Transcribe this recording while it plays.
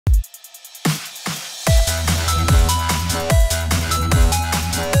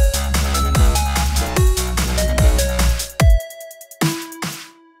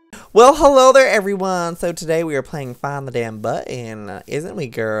Well, hello there, everyone. So today we are playing Find the Damn Button, isn't we,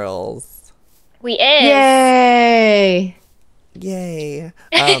 girls? We is. Yay! Yay.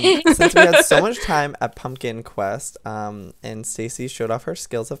 Since we had so much time at Pumpkin Quest, and Stacy showed off her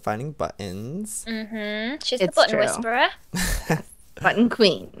skills of finding buttons. Mm-hmm. She's the It's button true. whisperer. Button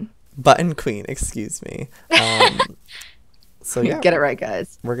queen. Button Queen, excuse me. So yeah, Get it right,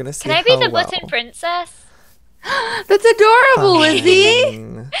 guys. we're gonna see. Can I be the well. button princess? That's adorable,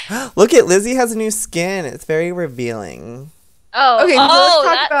 Lizzie! Fine. Look at Lizzie has a new skin. It's very revealing. Oh, Okay, so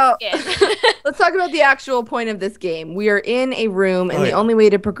that's let's talk about the actual point of this game. We are in a room, and Oh, the yeah. only way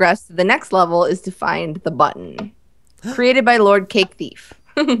to progress to the next level is to find the button. Created by Lord Cake Thief.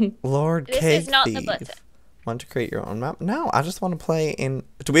 Lord This Cake is not the Thief. button. Want to create your own map? No, I just want to play in.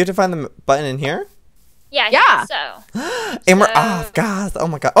 Do we have to find the button in here? Yeah, Yeah. So. And we're So- off, guys. Oh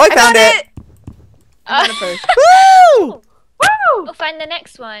my god. Oh, I found it. I found it first. Woo! Woo! We'll find the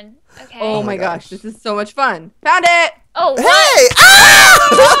next one. Okay. Oh my gosh, this is so much fun. Found it! Oh, what? Hey!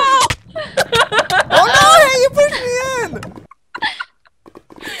 Ah! Oh no! Hey, you pushed me in.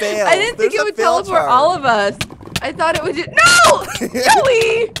 Fail. I didn't think There's it a would fail teleport chart. all of us. I thought it would just. No!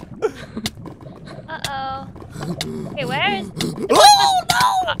 Joey! Uh-oh. Okay, where is... Oh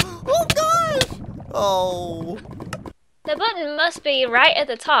no! Oh gosh! Oh. The button must be right at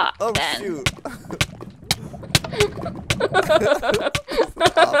the top, Oh then. shoot.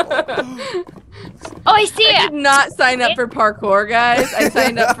 Oh, I see I it! did not sign up for parkour, guys. I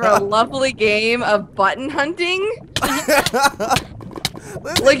signed up for a lovely game of button hunting.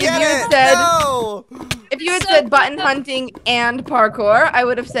 Like if you had said- no! If you had So said button hunting and parkour, I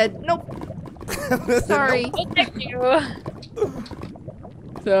would have said nope. Sorry. Oh, thank you.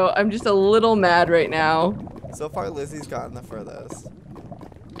 So I'm just a little mad right now. So far, Lizzie's gotten the furthest.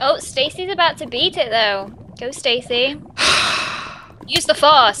 Oh, Stacy's about to beat it, though. Go, Stacy. Use the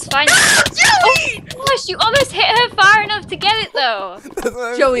force. Find Oh, gosh, you almost hit her far enough to get it, though. That's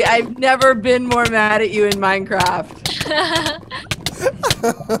what I'm Joey, saying. I've never been more mad at you in Minecraft.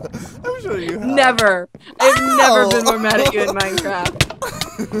 I'm sure you have. Never. I've Ow! never been more mad at you in Minecraft.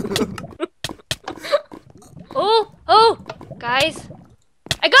 Oh, guys.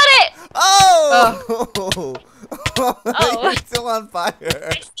 I got it! Oh! Oh. You're still on fire.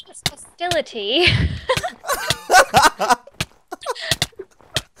 I sense hostility.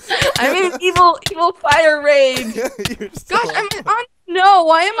 I'm in evil fire rage. You're still Gosh, on I'm fire. on. No,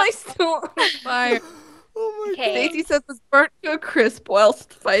 why am I still on fire? Oh my Okay. Stacy says was burnt to a crisp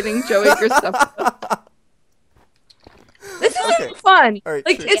whilst fighting Joey Graceffa. This isn't Okay. fun. All right,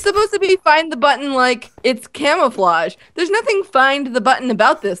 Like, true. it's supposed to be find the button like it's camouflage. There's nothing find the button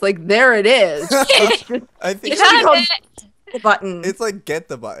about this. Like, there it is. It's just I think It should be Found called it. the button. it's like get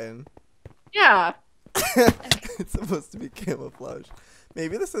the button. Yeah. It's supposed to be camouflage.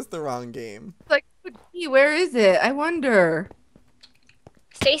 Maybe this is the wrong game. It's like, gee, where is it? I wonder.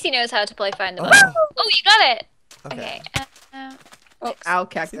 Stacy knows how to play Find the Button. Oh, Oh, you got it. okay. Okay. Oh, ow, See,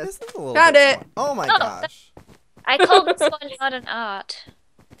 cactus. this is a little Found bit it. more- Oh my Oh, gosh. I call this one not an art.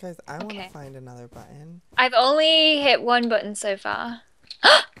 Guys, I want to Okay. find another button. I've only hit one button so far.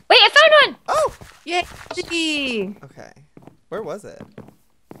 Wait, I found one! Oh! Yay! Gee. Okay. Where was it?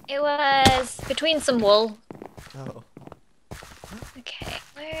 It was between some wool. Oh. Okay,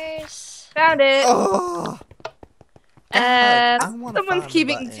 where's... Found it. Oh! I wanna Someone's find the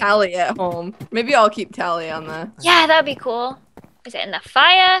keeping button. tally at home. Maybe I'll keep tally on the. Yeah, that'd be cool. Is it in the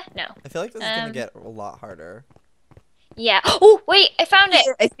fire? No. I feel like this is gonna Um, get a lot harder. Yeah. Oh, wait, I found it!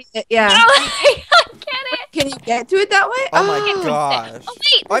 I see it. Yeah. Oh, I get it! Can you get to it that way? Oh my gosh. Oh,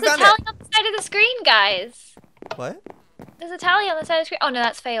 wait, Oh, I there's a found tally it. on the side of the screen, guys. What? There's a tally on the side of the screen. Oh, no,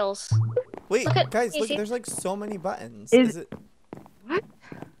 that's fails. Wait, Look at- guys, you look, see- there's like so many buttons. Is- Is it? What?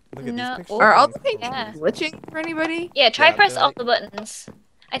 Look at No. these pictures. Are all the These things Yeah. glitching for anybody? Yeah, try Yeah, press they're all like- the buttons.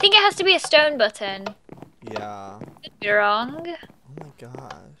 I think it has to be a stone button. Yeah. Could be wrong. Oh my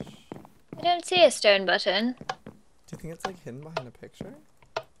gosh. I don't see a stone button. Do you think it's like hidden behind a picture?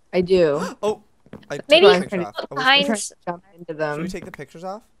 I do. Oh, I took Maybe the I'm picture trying off. look Oh, behind- I'm trying to jump into should them. we take the pictures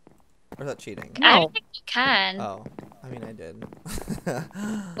off? Or is that cheating? I No. don't think you can. Oh, I mean I did.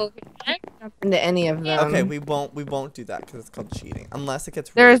 Oh, you can? Jump into any of them. Okay, we won't do that because it's called cheating. Unless it gets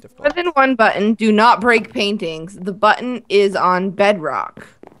There really is more difficult. than one button. Do not break paintings. The button is on bedrock.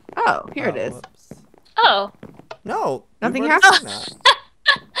 Oh, here it is. Whoops. Oh, No. Nothing we've already happened. seen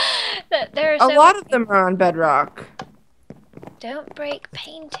that. there are A so lot of them are on bedrock. Don't break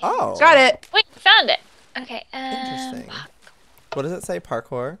paintings. Oh. Got it. Wait, found it. Okay. Interesting. What does it say?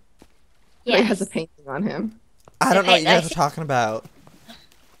 Parkour? It has Yes. a painting on him. I don't know what you Okay, guys are talking about.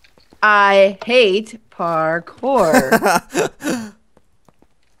 I hate parkour.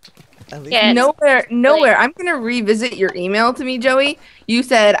 At least Yeah, Nowhere. I'm gonna revisit your email to me, Joey. You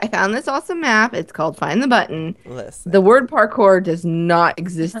said I found this awesome map. It's called Find the Button. listen. The word parkour does not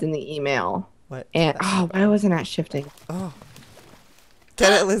exist in the email. What? And why wasn't that shifting? Oh.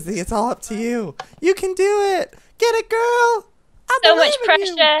 Get it, Lizzie. It's all up to you. You can do it. Get it, girl. I so much believe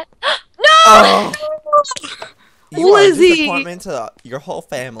in you. pressure. No! Oh. You Lizzie. are a disappointment to your whole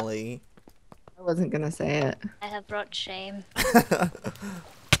family. I wasn't gonna say it. I have brought shame. That's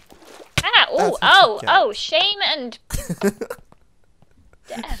Oh, shame and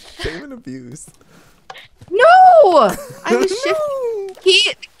death. Shame and abuse. No! I was shifting. The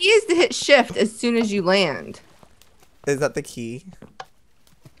key is to hit shift as soon as you land. Is that the key?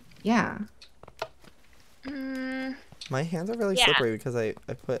 Yeah. My hands are really Yeah. slippery because I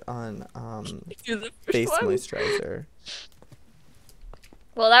put on face moisturizer.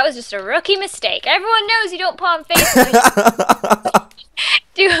 Well, that was just a rookie mistake. Everyone knows you don't put on face moisturizer.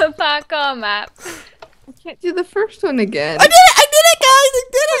 Do a parkour map. I can't do the first one again. I did it, guys! I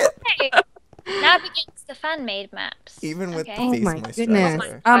did it! Okay. Now begins the fan-made maps. Even with the Okay. face Oh my moisturizer.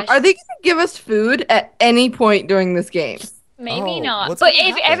 goodness. Are they gonna give us food at any point during this game? Maybe Oh, not. what's But gonna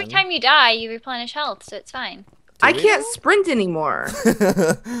if every happen? time you die, you replenish health, so it's fine. I can't sprint anymore. You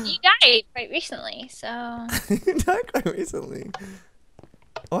died quite recently, so... You died quite recently.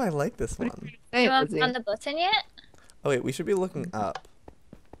 Oh, I like this one. Hey, You want Lizzie. on the button yet? Oh wait, we should be looking up.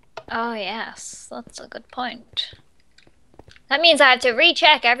 Oh, yes. That's a good point. That means I have to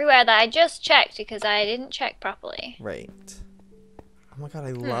recheck everywhere that I just checked because I didn't check properly. Right. Oh my god,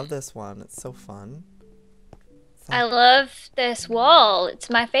 I love this one. It's so fun. I love this wall. It's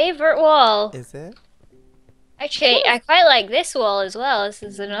my favorite wall. Is it? Actually, I quite like this wall as well. This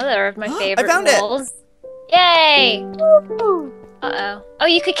is another of my favorite found it! walls. Yay! Uh-oh. Oh,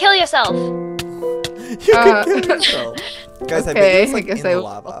 you could kill yourself. You can kill yourself. Guys, I bet Okay, it's like I guess in I the will.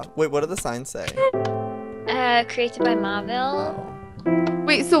 lava. Wait, what do the signs say? Created by Marvel.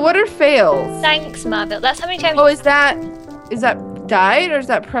 Wait, so what are fails? Thanks, Marvel. That's how many times... Oh, is that died or is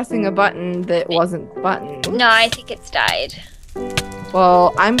that pressing a button that wasn't button? No, I think it's died.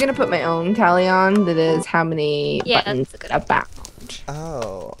 Well, I'm gonna put my own tally on. That is how many Yeah, buttons that's a good about.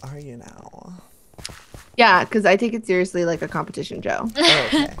 Oh, are you now? Yeah, because I take it seriously like a competition, Joe. Oh,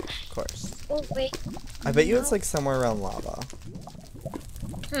 okay, of course. Oh, wait. I bet you it's like somewhere around lava.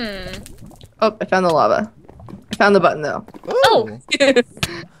 Oh, I found the lava. I found the button though. Ooh. Oh.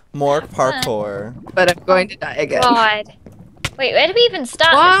 More parkour. But I'm going to die again. God. Wait, where do we even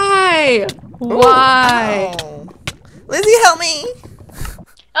start? Why? Why? Oh. Lizzie, help me!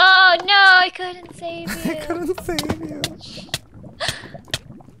 Oh, no, I couldn't save I you. couldn't save you.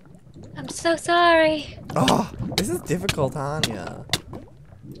 I'm so sorry. Oh, this is difficult, Anya.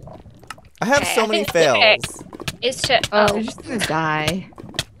 I have Okay, so I many think the trick fails. is to... Oh, Oh, I'm just gonna die.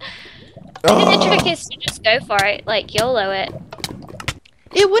 I think the Oh. trick is to just go for it. Like, YOLO it.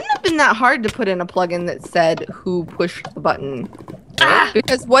 It wouldn't have been that hard to put in a plugin that said who pushed the button. Ah!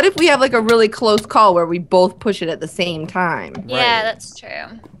 Because what if we have like a really close call where we both push it at the same time? Yeah, Right. that's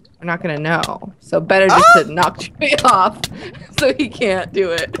true. We're not gonna know. So better just to knock Joey off so he can't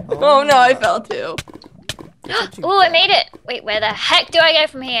do it. Oh, no, I fell too. Oh, I made it. Wait, where the heck do I go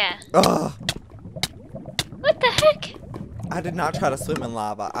from here? Ugh. What the heck? I did not try to swim in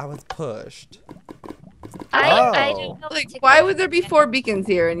lava. I was pushed. I Oh. don't know. Like, where to why go would there from be here. 4 beacons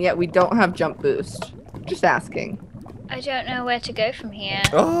here and yet we don't have jump boost? Just asking. I don't know where to go from here.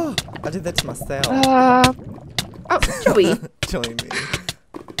 Oh, I did that to myself. Oh, Joey. Join me.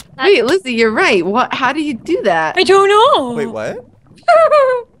 Wait, Lizzie, you're right. What? How do you do that? I don't know. Wait, what?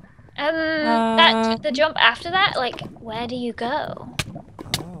 The jump after that, like, where do you go?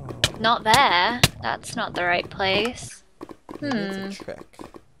 Oh, Not there. That's not the right place. maybe it's a trick.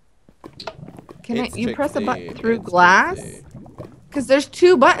 Can It's you press a button tricksy, through it's glass? tricksy. Because there's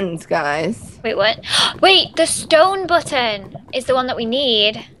 2 buttons, guys. Wait, what? Wait, the stone button is the one that we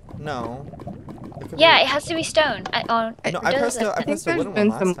need. No. It could Yeah, be- it has to be stone. No, I pressed the I think wooden there's one been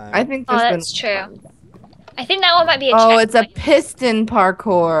last some. time. I think Oh, there's that's been. true. I think that one might be a Oh, it's a checkpoint. piston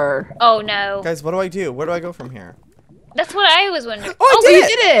parkour. Oh, no. Guys, what do I do? Where do I go from here? That's what I was wondering. Oh, I Oh, did you it!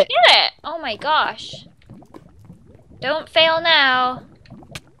 did it! Did it! Oh my gosh. Don't fail now.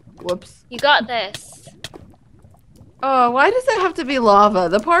 Whoops. You got this. Oh, why does it have to be lava?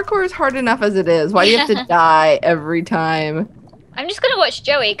 The parkour is hard enough as it is. Why do you have to die every time? I'm just gonna watch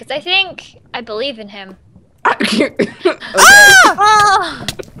Joey because I think I believe in him. Okay. Oh!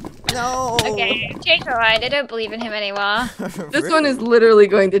 No. Okay, change my mind. I don't believe in him anymore. This one is literally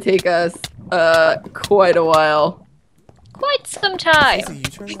going to take us quite a while. Quite some time. Stacey, you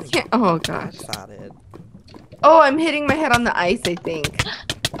turn like Can't, oh gosh. excited. Oh, I'm hitting my head on the ice, I think.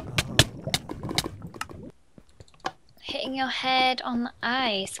 Oh. hitting your head on the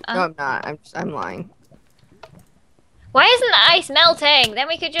ice. No, I'm not. I'm lying. Why isn't the ice melting? Then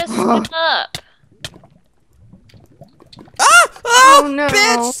we could just swim up. Ah! Oh, no.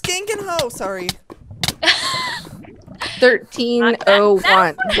 Bitch! Skanking hoe! Sorry.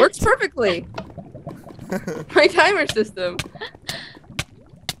 13:01. Works perfectly. My timer system.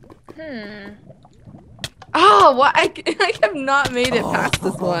 Oh, what? I have not made it past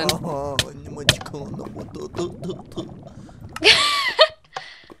this one.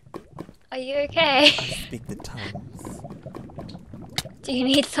 Are you okay? Speak the tongues. Do you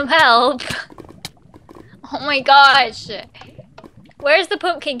need some help? Oh my gosh. Where's the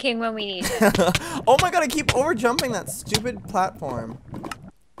Pumpkin King when we need him? Oh my god, I keep over jumping that stupid platform.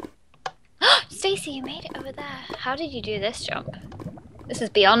 Stacy, you made it over there. How did you do this jump? This is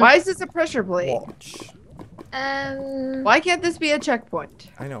beyond. Why is this a pressure plate? Watch. Why can't this be a checkpoint?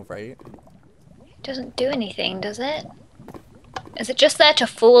 I know, right? It doesn't do anything, does it? Is it just there to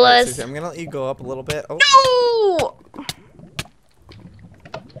fool us? Susie, I'm gonna let you go up a little bit. Oh. No!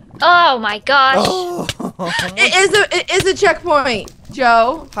 Oh my gosh. Oh. It is a checkpoint,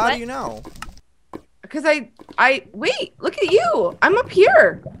 Joe. How What? do you know? Because wait, look at you. I'm up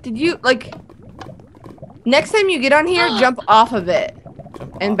here. Did you, like, next time you get on here, jump off of it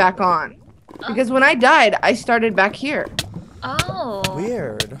Jump and off. back on. Because when I died, I started back here. Oh.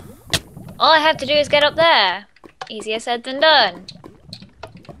 Weird. All I have to do is get up there. Easier said than done.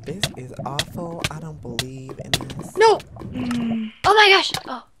 This is awful. I don't believe in this. No. Oh my gosh.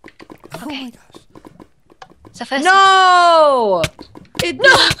 Oh. Oh my gosh. So first. No! It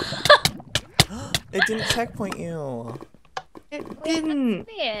It didn't checkpoint you. It didn't.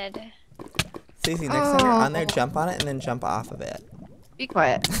 Weird. Stacey, next time you're on there, jump on it and then jump off of it. Be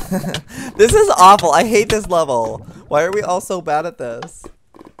quiet. This is awful. I hate this level. Why are we all so bad at this?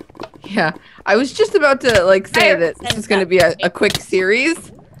 Yeah, I was just about to like say that this is going to be a quick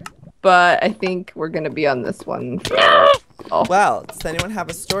series, but I think we're going to be on this one for. Oh. Well, does anyone have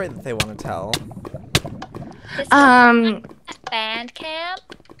a story that they want to tell? Band camp.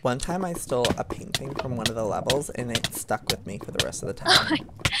 One time I stole a painting from one of the levels and it stuck with me for the rest of the time.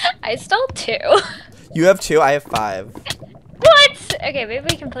 I stole 2. You have 2, I have 5. What? Okay, maybe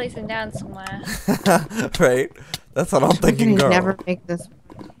we can place them down somewhere. Right? That's what I'm thinking, girl. Never make this.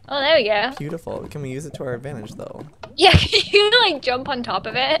 Oh, there we go. Beautiful. Can we use it to our advantage, though? Yeah, can you like jump on top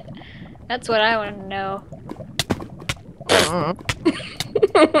of it? That's what I want to know.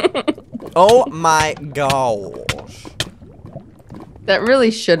 Oh my gosh. That really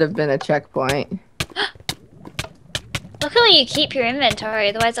should have been a checkpoint. Luckily you keep your inventory,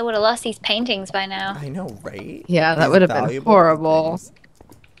 otherwise I would have lost these paintings by now. I know, right? Yeah, that These would have been valuable horrible. things.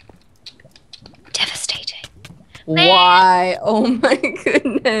 Devastating. Why? Oh my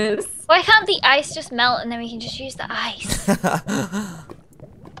goodness. Why can't the ice just melt and then we can just use the ice?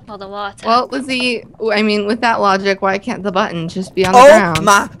 Or the water. Well, Lizzie, I mean, with that logic, why can't the button just be on the Oh ground?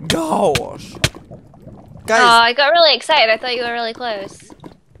 my gosh. Oh, Guys. I got really excited. I thought you were really close.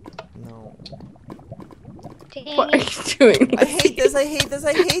 No. Dang. What are you doing? I hate this, I hate this,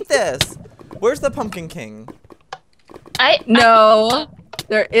 I hate this. Where's the Pumpkin King? No,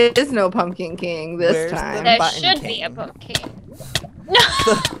 there is no Pumpkin King this Where's the time. There Button should be a King. pumpkin. No!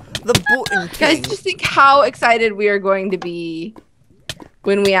 The Button Guys, King. just think how excited we are going to be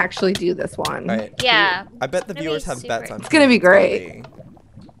when we actually do this one. Right. Yeah. I bet the It's gonna viewers be have super bets on It's gonna be who great.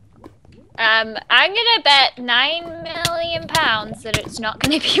 I'm gonna bet £9 million that it's not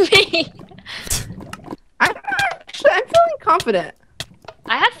gonna be me. I'm feeling confident.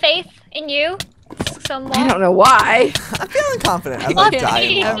 I have faith in you. Somewhat. I don't know why. I'm feeling confident as Well, I yeah, die.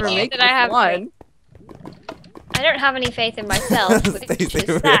 you in Never lava. make that I this have one. I don't have any faith in myself, which Stacy,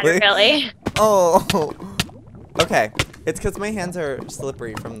 is sad, really? really. Oh. Okay. It's because my hands are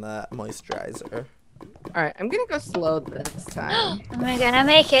slippery from the moisturizer. All right, I'm gonna go slow this time. Am I gonna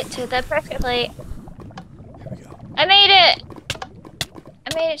make it to the pressure plate? Here we go. I made it!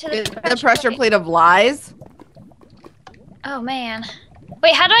 I made it to Is the the pressure plate of lies? Oh man.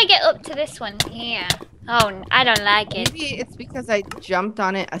 Wait, how do I get up to this one? Yeah. Oh, I don't like it. Maybe it's because I jumped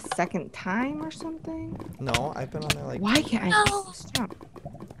on it a second time or something. No, I've been on there like. Why can't I No. just jump?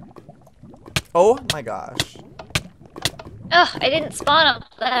 Oh my gosh. Ugh, I didn't spawn up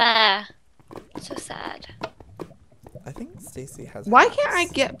there. So sad. I think Stacy has. Why can't I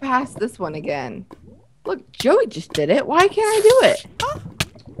get past this one again? Look, Joey just did it. Why can't I do it?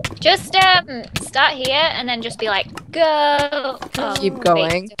 Just start here and then just be like, go. Oh, Keep wait,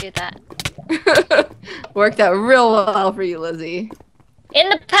 going. don't do that. Worked out real well for you, Lizzie. In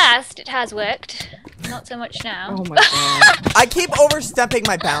the past, it has worked. Not so much now. Oh my god. I keep overstepping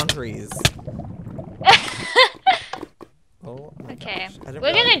my boundaries. Oh my Okay. gosh. I didn't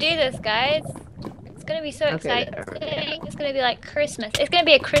We're gonna realize- do this, guys. It's gonna be so Okay, exciting. there It's gonna be like Christmas. It's gonna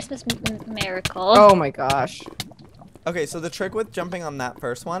be a Christmas miracle. Oh my gosh. Okay, so the trick with jumping on that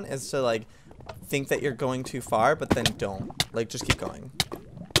first one is to like think that you're going too far, but then don't. Like just keep going.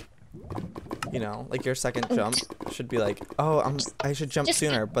 You know, like your second jump should be like, oh, I should jump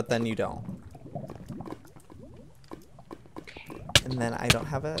sooner, but then you don't. And then I don't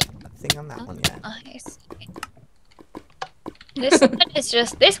have a thing on that one yet. I see. This one is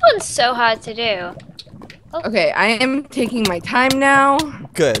just. This one's so hard to do. Okay, I am taking my time now.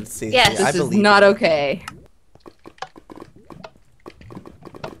 Good, Stacey. Yes. I This is believe not you. okay.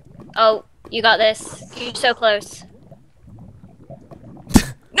 Oh, you got this. You're so close.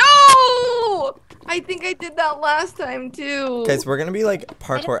 No! I think I did that last time too. Guys, we're gonna be like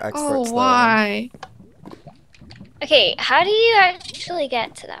parkour experts. Oh, though. why? Okay, how do you actually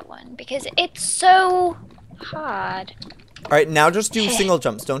get to that one? Because it's so hard. All right, now just do single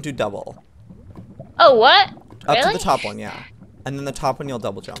jumps. Don't do double. Oh, what? Up Really? to the top one, yeah. And then the top one, you'll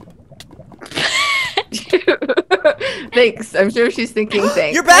double jump. Thanks. I'm sure she's thinking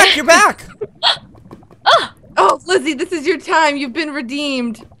thanks. You're back. You're back. Oh, Lizzie, this is your time. You've been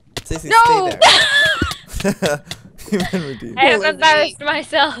redeemed. Stacey, No! stay there. You've been redeemed. I have Lizzie. embarrassed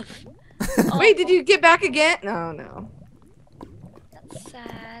myself. Oh, Wait, did you get back again? No. That's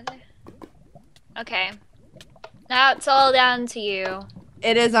sad. Okay. Now it's all down to you.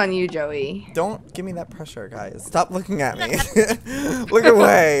 It is on you, Joey. Don't give me that pressure, guys. Stop looking at me. Look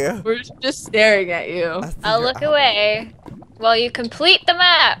away. We're just staring at you. That's I'll your look apple. away while you complete the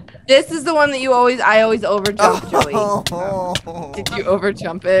map. This is the one that I always overjump, Joey. Oh. Did you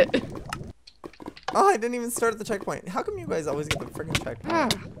overjump it? Oh, I didn't even start at the checkpoint. How come you guys always get the freaking Ah.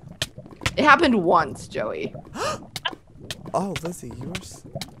 checkpoint? It happened once, Joey. Oh, Lizzie, you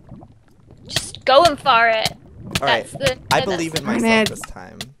are. Just going for it. All right. I believe in myself Darn it. this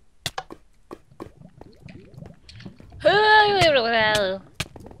time.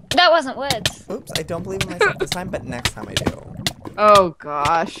 That wasn't words. Oops, I don't believe in myself this time, but next time I do. Oh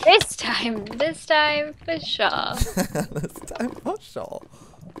gosh. This time for sure. This time, oh, sure.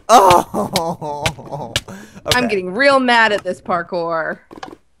 Oh. Okay. I'm getting real mad at this parkour.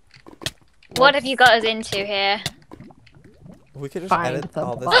 What have you got us into here? We could just Find edit the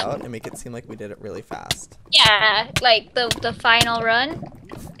all this button. out and make it seem like we did it really fast. Yeah, like the final run.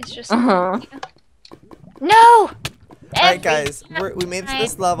 It's just Uh-huh. no. All right, Every guys, we made it to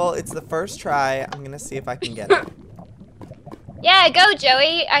this time. level. It's the first try. I'm gonna see if I can get it. Yeah, go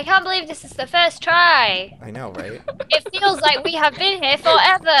Joey. I can't believe this is the first try. I know, right? It feels like we have been here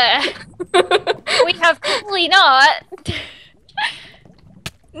forever. We have clearly not.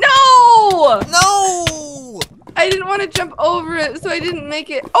 No! No! I didn't want to jump over it, so I didn't make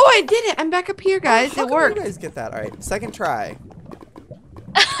it. Oh, I did it. I'm back up here, guys. How It come worked. You guys get that. All right, second try.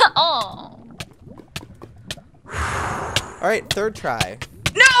 Oh. All right, third try.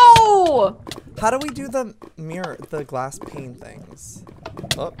 No! How do we do the mirror, the glass pane things?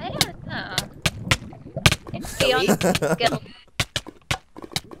 Oh. I don't know. It's beyond skill.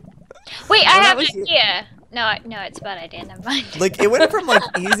 Wait, I that have an was you. idea. No, it's a bad idea. Never mind. Like, it went from, like,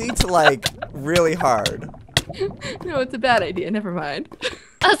 easy to, like, really hard. No, it's a bad idea. Never mind.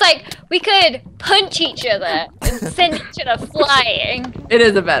 I was like, we could punch each other and send each other flying. It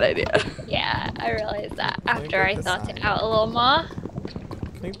is a bad idea. Yeah, I realized that Can we after I break the thought sign? it out a little more.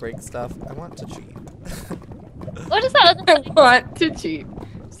 Can we break stuff? I want to cheat. What is that? I want to cheat,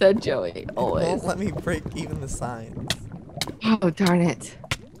 said Joey. It Always. won't let me break even the signs. Oh, darn it.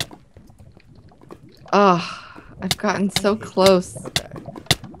 Oh, I've gotten so close. Okay.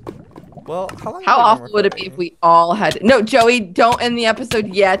 Well, how long? How have we awful been would it be if recording? we all had... No, Joey, don't end the episode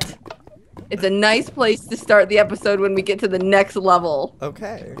yet. It's a nice place to start the episode when we get to the next level.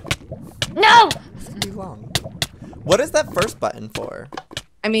 Okay. No! It's gonna be long. What is that first button for?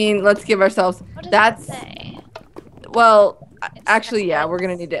 I mean, let's give ourselves... What does That's... that say? Well, actually, yeah, we're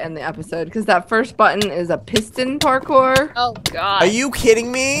going to need to end the episode because that first button is a piston parkour. Oh god. Are you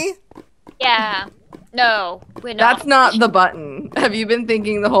kidding me? Yeah. No, we're not. That's not the button. Have you been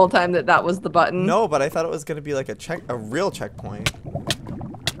thinking the whole time that that was the button? No, but I thought it was gonna be like a real checkpoint.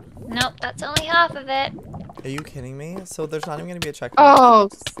 Nope, that's only half of it. Are you kidding me? So there's not even gonna be a checkpoint. Oh,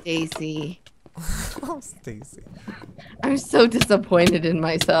 Stacy. Oh, Stacy. I'm so disappointed in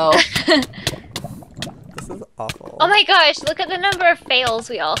myself. This is awful. Oh my gosh, look at the number of fails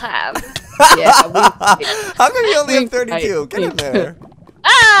we all have. Yeah, How come you only have 32? I- Get in there.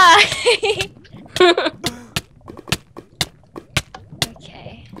 Ah!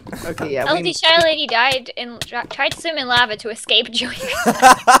 Okay. Okay, yeah. LDShadowLady died and tried to swim in lava to escape Joey.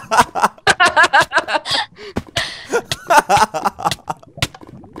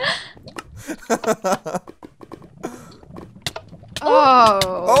 Oh.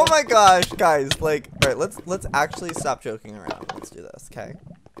 Oh my gosh, guys! Like, all right, let's actually stop joking around. Let's do this, okay?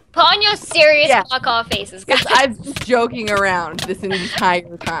 Put on your serious Yeah. parkour faces, guys. Because I've been joking around this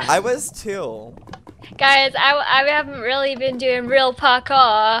entire time. I was too. Guys, I haven't really been doing real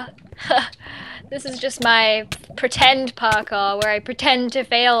parkour. This is just my pretend parkour where I pretend to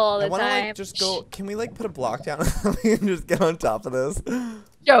fail all the I wanna time. like just go. Can we like put a block down and we can just get on top of this?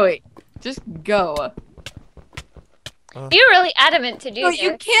 Joey, just go. You're really adamant to do No, this.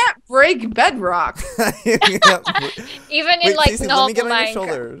 you can't break bedrock. Even in Wait, like Stacey, normal let me get on your Minecraft.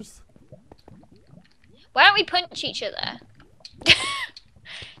 shoulders. Why don't we punch each other?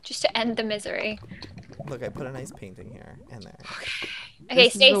 Just to end the misery. Look, I put a nice painting here and there. Okay,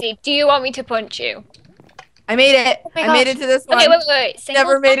 This is the- Stacy, do you want me to punch you? I made it. Oh my I made gosh. it to this one. Okay, wait. Single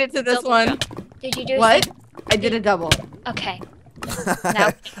Never made jump, it to this double one. jump. Did you do a What? single- I did a double. Okay.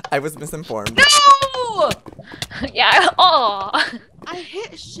 No. I was misinformed. No! Yeah. Oh. I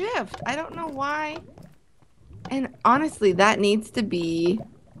hit shift. I don't know why. And honestly, that needs to be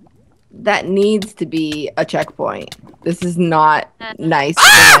a checkpoint. This is not nice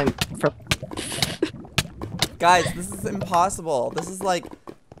for Guys, this is impossible. This is like.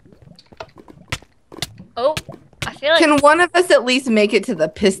 Oh. I feel like Can one of us at least make it to the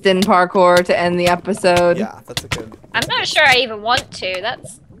piston parkour to end the episode? Yeah, that's a good. I'm not sure I even want to.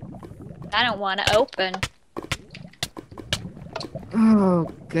 I don't want to open. Oh,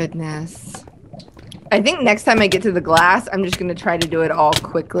 goodness. I think next time I get to the glass, I'm just going to try to do it all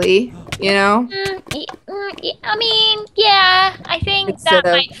quickly, you know? I mean, yeah, I think Instead that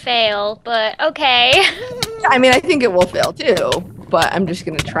of- might fail, but okay. I mean, I think it will fail too, but I'm just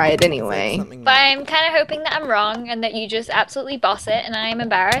going to try it anyway. Something But I'm kind of hoping that I'm wrong and that you just absolutely boss it and I'm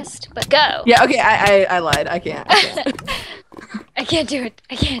embarrassed. But go. Yeah, okay, I lied. I can't. I can't do it.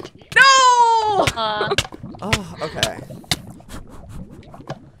 I can't. No! Oh, okay.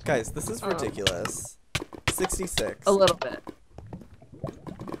 Guys, this is ridiculous. 66. A little bit.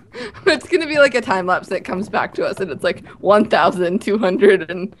 It's gonna be like a time lapse that comes back to us, and it's like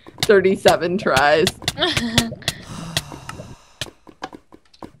 1,237 tries.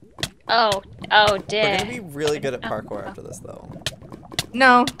 Oh We're dear. gonna be really good at parkour after this, though.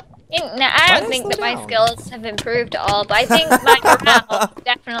 No, No, I Why don't did think I that slow my down? skills have improved at all, but I think my morale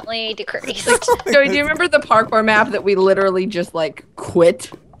definitely decreased. Joey, do you remember the parkour map that we literally just like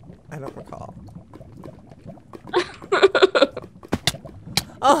quit? I don't recall.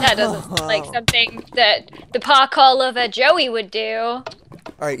 That doesn't sound like something that the parkour lover Joey would do. All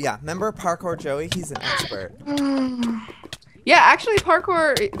right, yeah. Remember Parkour Joey? He's an expert. Yeah, actually,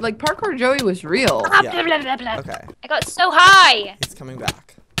 parkour Joey was real. Yeah. Blah, blah, blah, blah. Okay, I got so high. he's coming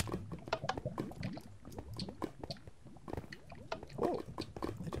back. Whoa! I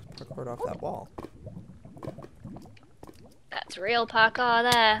just parkoured off that wall. That's real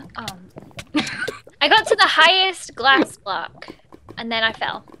parkour there. I got to the highest glass block, and then I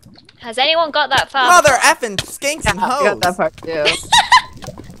fell. Has anyone got that far? Mother effing skanks and I got that hoes! part too.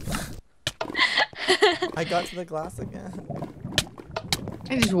 I got to the glass again.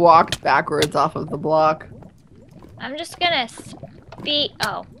 I just walked backwards off of the block. I'm just gonna speed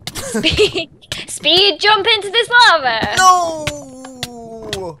jump into this lava.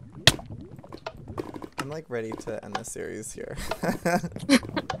 No! I'm like ready to end this series here.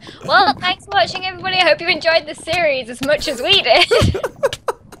 Well, thanks for watching, everybody. I hope you enjoyed the series as much as we did.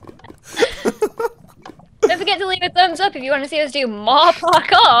 Don't forget to leave a thumbs up if you want to see us do more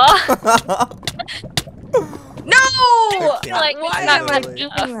parkour. No! I can't. Like, Why not am I good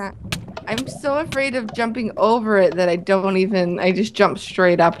doing enough. that? I'm so afraid of jumping over it that I just jump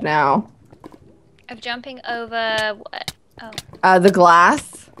straight up now. Of jumping over what? Oh. The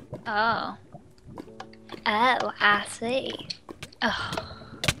glass. Oh. Oh, I see. Oh.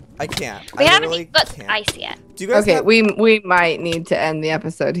 I can't. We I haven't literally even got to can't. the ice yet. Do you guys Okay, have... we might need to end the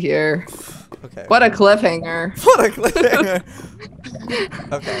episode here. Okay. What a cliffhanger. What a cliffhanger.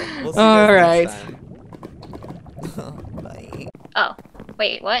 Okay, we'll see you All guys right. next time. Bye. Oh.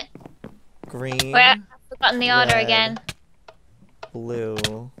 Wait, what? Green, Wait, I've forgotten the order red. again. blue.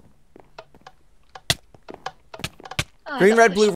 Oh, I Green, got red, the blue,